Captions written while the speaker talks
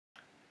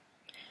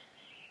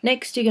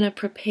Next, you're going to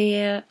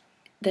prepare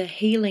the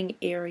healing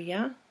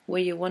area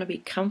where you want to be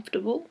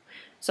comfortable.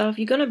 So if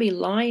you're going to be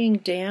lying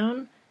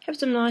down, have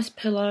some nice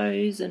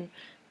pillows and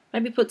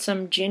maybe put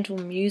some gentle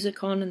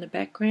music on in the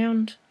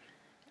background.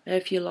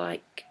 If you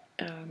like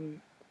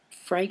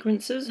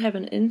fragrances, have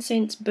an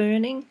incense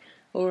burning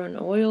or an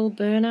oil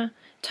burner.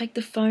 Take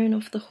the phone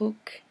off the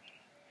hook.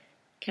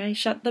 Okay,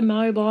 shut the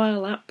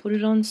mobile up, put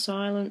it on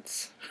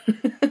silence.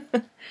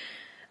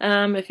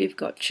 If you've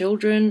got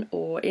children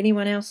or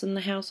anyone else in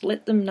the house,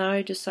 let them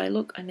know. Just say,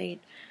 look, I need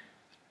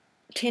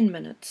 10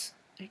 minutes,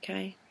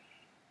 okay?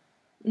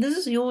 This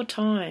is your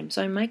time,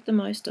 so make the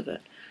most of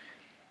it.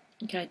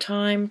 Okay,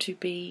 time to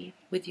be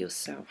with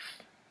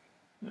yourself.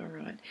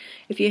 Alright,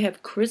 if you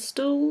have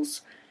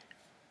crystals,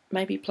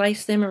 maybe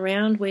place them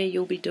around where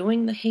you'll be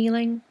doing the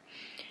healing.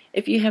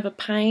 If you have a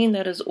pain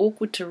that is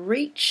awkward to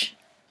reach,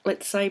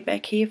 let's say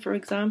back here for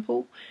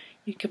example,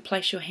 you could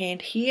place your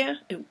hand here.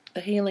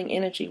 The healing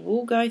energy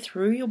will go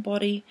through your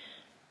body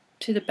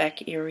to the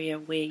back area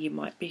where you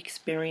might be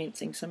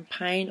experiencing some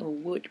pain,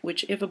 or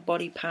whichever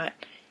body part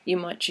you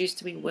might choose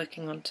to be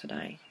working on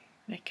today.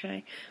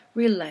 Okay,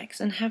 relax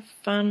and have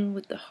fun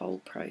with the whole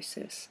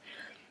process.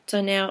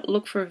 So now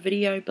look for a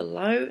video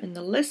below in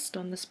the list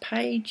on this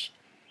page.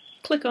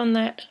 Click on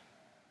that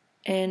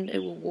and it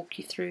will walk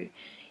you through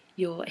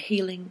your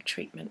healing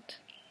treatment.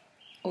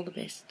 All the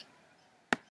best.